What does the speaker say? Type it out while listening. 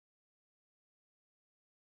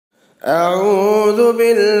أعوذ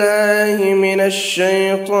بالله من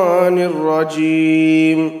الشيطان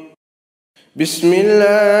الرجيم. بسم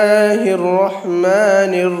الله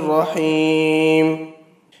الرحمن الرحيم.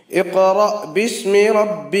 اقرأ باسم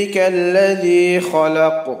ربك الذي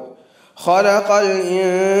خلق. خلق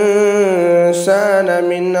الإنسان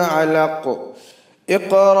من علق.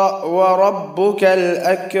 اقرأ وربك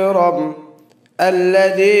الأكرم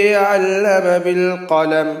الذي علم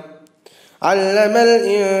بالقلم علم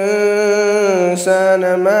الإنسان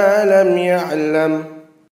ما لم يعلم.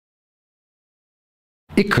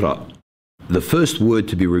 Iqra, the first word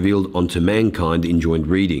to be revealed unto mankind, enjoined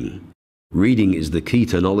reading. Reading is the key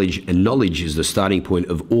to knowledge, and knowledge is the starting point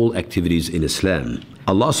of all activities in Islam.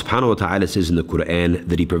 Allah subhanahu wa ta'ala says in the Quran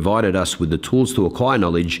that He provided us with the tools to acquire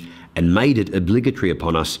knowledge and made it obligatory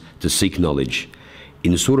upon us to seek knowledge.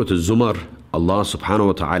 In Surah Al-Zumar, Allah subhanahu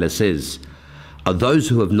wa ta'ala says, "Are those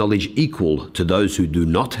who have knowledge equal to those who do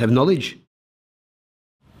not have knowledge?"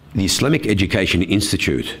 The Islamic Education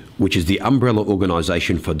Institute, which is the umbrella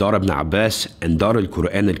organization for Daar Ibn Abbas and Dar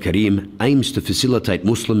al-Quran al-Kareem, aims to facilitate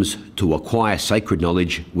Muslims to acquire sacred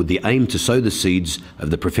knowledge with the aim to sow the seeds of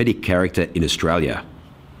the prophetic character in Australia.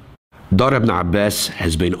 Daar Ibn Abbas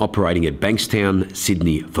has been operating at Bankstown,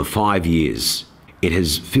 Sydney for 5 years. It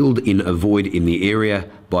has filled in a void in the area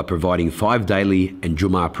by providing 5 daily and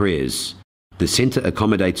Jummah prayers. The centre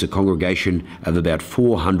accommodates a congregation of about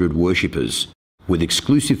 400 worshippers, with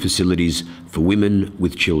exclusive facilities for women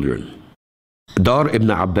with children. Daar Ibn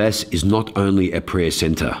Abbas is not only a prayer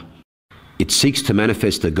centre. It seeks to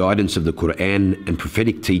manifest the guidance of the Quran and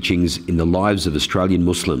prophetic teachings in the lives of Australian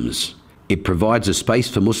Muslims. It provides a space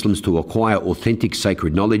for Muslims to acquire authentic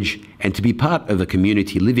sacred knowledge and to be part of a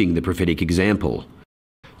community living the prophetic example.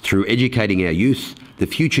 Through educating our youth, the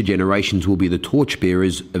future generations will be the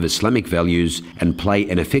torchbearers of Islamic values and play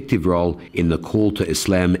an effective role in the call to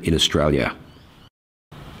Islam in Australia.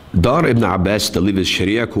 Daar Ibn Abbas delivers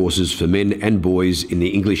Sharia courses for men and boys in the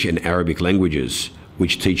English and Arabic languages,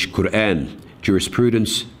 which teach Quran,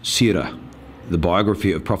 jurisprudence, seerah, the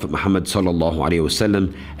biography of Prophet Muhammad sallallahu alaihi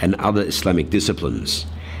wasallam, and other Islamic disciplines.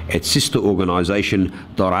 Its sister organisation,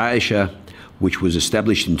 Daar Aisha, which was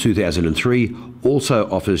established in 2003, also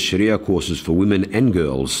offers Sharia courses for women and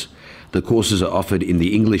girls. The courses are offered in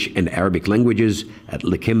the English and Arabic languages at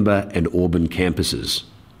Lakemba and Auburn campuses.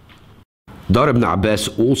 Daar Ibn Abbas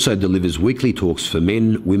also delivers weekly talks for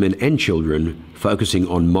men, women and children, focusing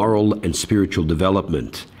on moral and spiritual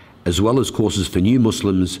development, as well as courses for new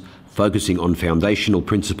Muslims, focusing on foundational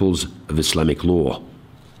principles of Islamic law.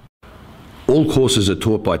 All courses are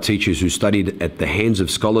taught by teachers who studied at the hands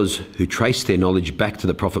of scholars who trace their knowledge back to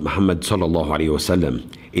the Prophet Muhammad sallallahu alaihi wasallam.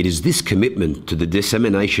 It is this commitment to the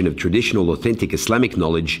dissemination of traditional authentic Islamic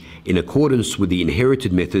knowledge in accordance with the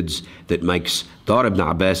inherited methods that makes Daar Ibn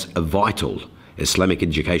Abbas a vital Islamic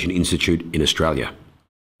Education Institute in Australia.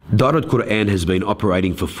 Daar al-Quran has been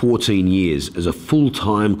operating for 14 years as a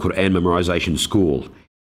full-time Quran memorization school.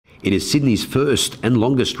 It is Sydney's first and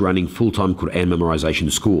longest running full-time Quran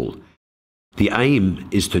memorization school. The aim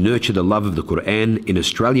is to nurture the love of the Quran in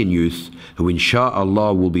Australian youth who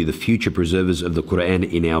insha'Allah will be the future preservers of the Quran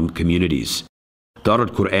in our communities. Daar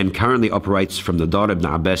al-Quran currently operates from the Daar Ibn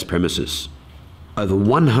Abbas premises. Over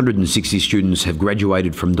 160 students have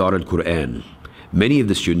graduated from Daar al-Quran. Many of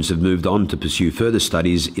the students have moved on to pursue further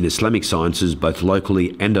studies in Islamic sciences both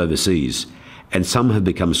locally and overseas, and some have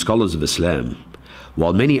become scholars of Islam,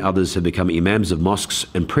 while many others have become imams of mosques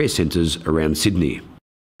and prayer centres around Sydney.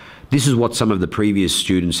 This is what some of the previous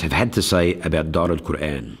students have had to say about Daar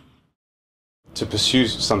al-Quran. To pursue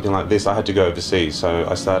something like this, I had to go overseas. So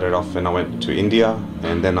I started off and I went to India,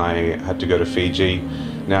 and then I had to go to Fiji.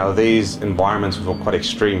 Now these environments were quite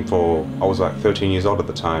extreme I was like 13 years old at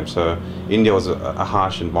the time. So India was a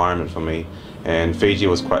harsh environment for me, and Fiji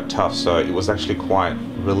was quite tough. So it was actually quite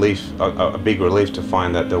a big relief to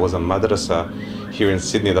find that there was a madrasa here in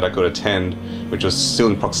Sydney that I could attend, which was still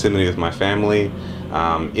in proximity with my family.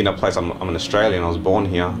 In a place, I'm an Australian, I was born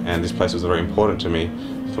here, and this place was very important to me,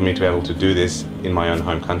 for me to be able to do this in my own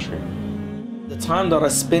home country. The time that I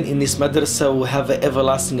spent in this madrasa will have an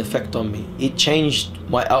everlasting effect on me. It changed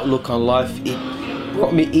my outlook on life.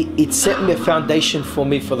 It set me a foundation for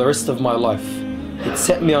me for the rest of my life. It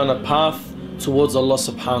set me on a path towards Allah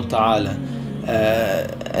subhanahu wa ta'ala,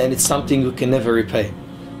 and it's something we can never repay.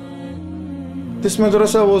 This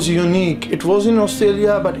madrasa was unique. It was in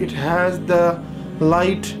Australia, but it has the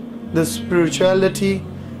light, the spirituality,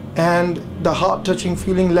 and the heart-touching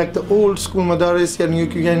feeling like the old school madaris, and you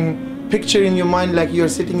can picture in your mind like you're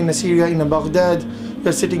sitting in Syria, in Baghdad,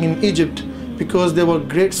 you're sitting in Egypt, because they were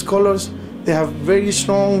great scholars. They have very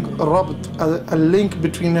strong rabt, a link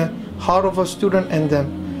between heart of a student and them.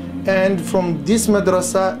 And from this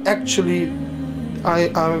madrasa, actually,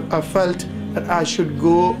 I felt that I should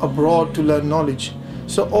go abroad to learn knowledge.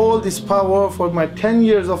 So all this power for my 10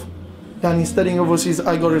 years of studying overseas,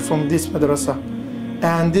 I got it from this madrasa.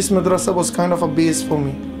 And this madrasa was kind of a base for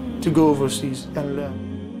me to go overseas and learn.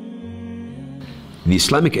 The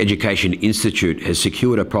Islamic Education Institute has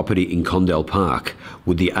secured a property in Condell Park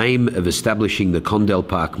with the aim of establishing the Condell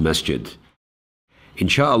Park Masjid.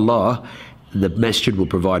 Insha'Allah, the masjid will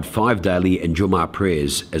provide 5 daily and Jummah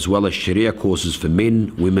prayers as well as Sharia courses for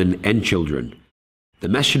men, women and children. The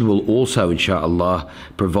masjid will also, insha'Allah,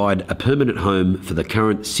 provide a permanent home for the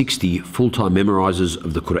current 60 full-time memorizers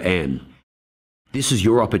of the Quran. This is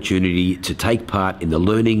your opportunity to take part in the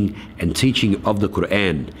learning and teaching of the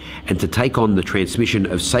Quran and to take on the transmission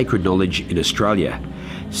of sacred knowledge in Australia.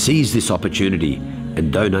 Seize this opportunity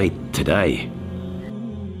and donate today.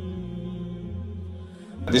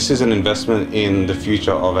 This is an investment in the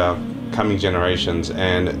future of our coming generations,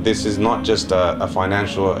 and this is not just a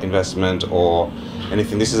financial investment or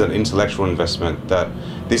anything. This is an intellectual investment that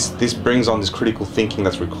this brings on this critical thinking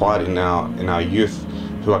that's required in our youth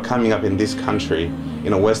who are coming up in this country,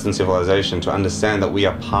 in a Western civilization, to understand that we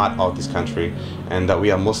are part of this country and that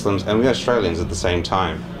we are Muslims and we are Australians at the same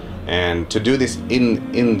time. And to do this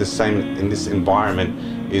in this environment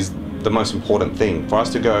is the most important thing. For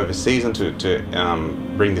us to go overseas and to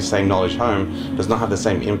bring the same knowledge home does not have the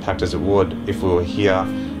same impact as it would if we were here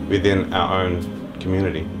within our own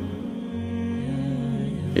community.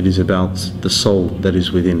 It is about the soul that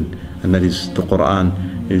is within, and that is the Quran.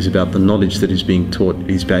 It is about the knowledge that is being taught. It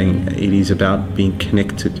is about being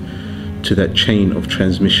connected to that chain of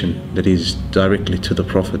transmission that is directly to the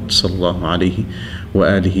Prophet sallallahu alaihi wa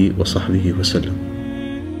alihi wa sahbihi wa sallam.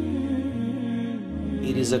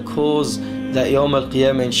 It is a cause that Yawm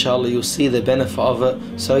al-Qiyamah, inshallah, you'll see the benefit of it.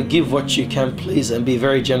 So give what you can, please, and be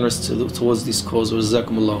very generous towards this cause.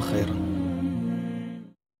 Jazakumullahu khairan.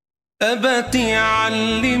 أبتي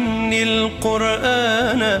علمني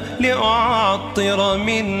القرآن لأعطر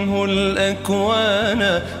منه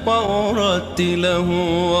الأكوان وأرتله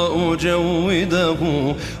وأجوده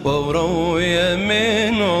وأروي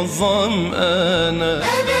منه الظمآن.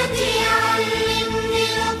 أبتي علمني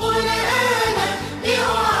القرآن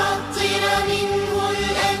لأعطر منه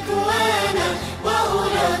الأكوان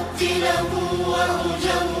وأرتله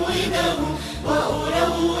وأجوده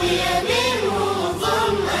وأروي منه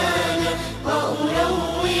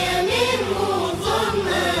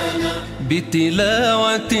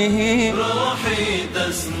بتلاوته روحي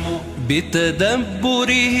تسمو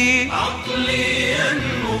بتدبره عقلي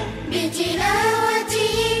ينمو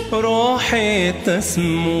بتلاوته روحي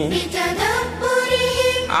تسمو بتدبره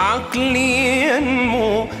عقلي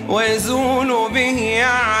ينمو ويزول به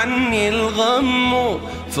عني الغم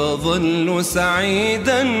فظل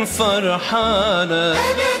سعيدا فرحانا.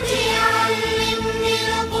 أبتي علمني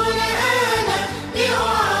القرآن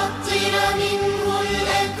لأعطر منه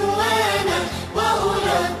الأكوان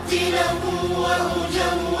وأرتله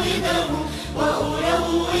وأجوده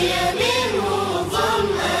وأروي